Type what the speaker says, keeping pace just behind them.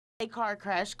A car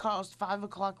crash caused 5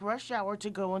 o'clock rush hour to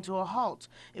go into a halt.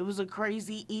 It was a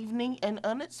crazy evening and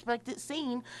unexpected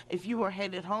scene if you were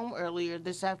headed home earlier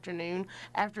this afternoon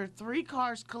after 3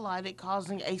 cars collided,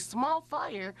 causing a small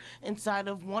fire inside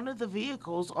of one of the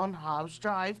vehicles on Hobbs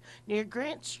Drive near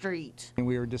Grant Street.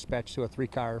 We were dispatched to a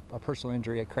 3-car personal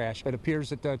injury crash. It appears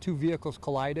that the 2 vehicles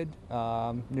collided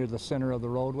near the center of the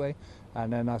roadway,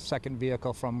 and then a second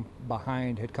vehicle from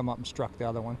behind had come up and struck the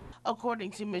other one. According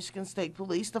to Michigan State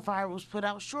Police, the fire was put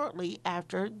out shortly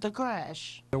after the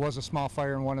crash. There was a small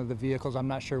fire in one of the vehicles. I'm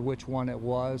not sure which one it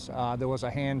was. There was a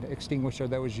hand extinguisher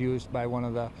that was used by one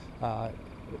of the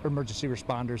emergency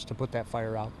responders to put that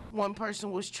fire out. 1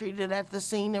 person was treated at the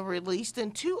scene and released,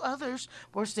 and 2 others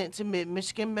were sent to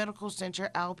MidMichigan Medical Center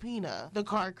Alpena. The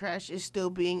car crash is still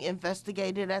being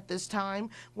investigated at this time.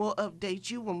 We'll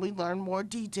update you when we learn more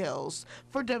details.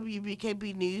 For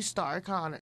WBKB News, Star Connor.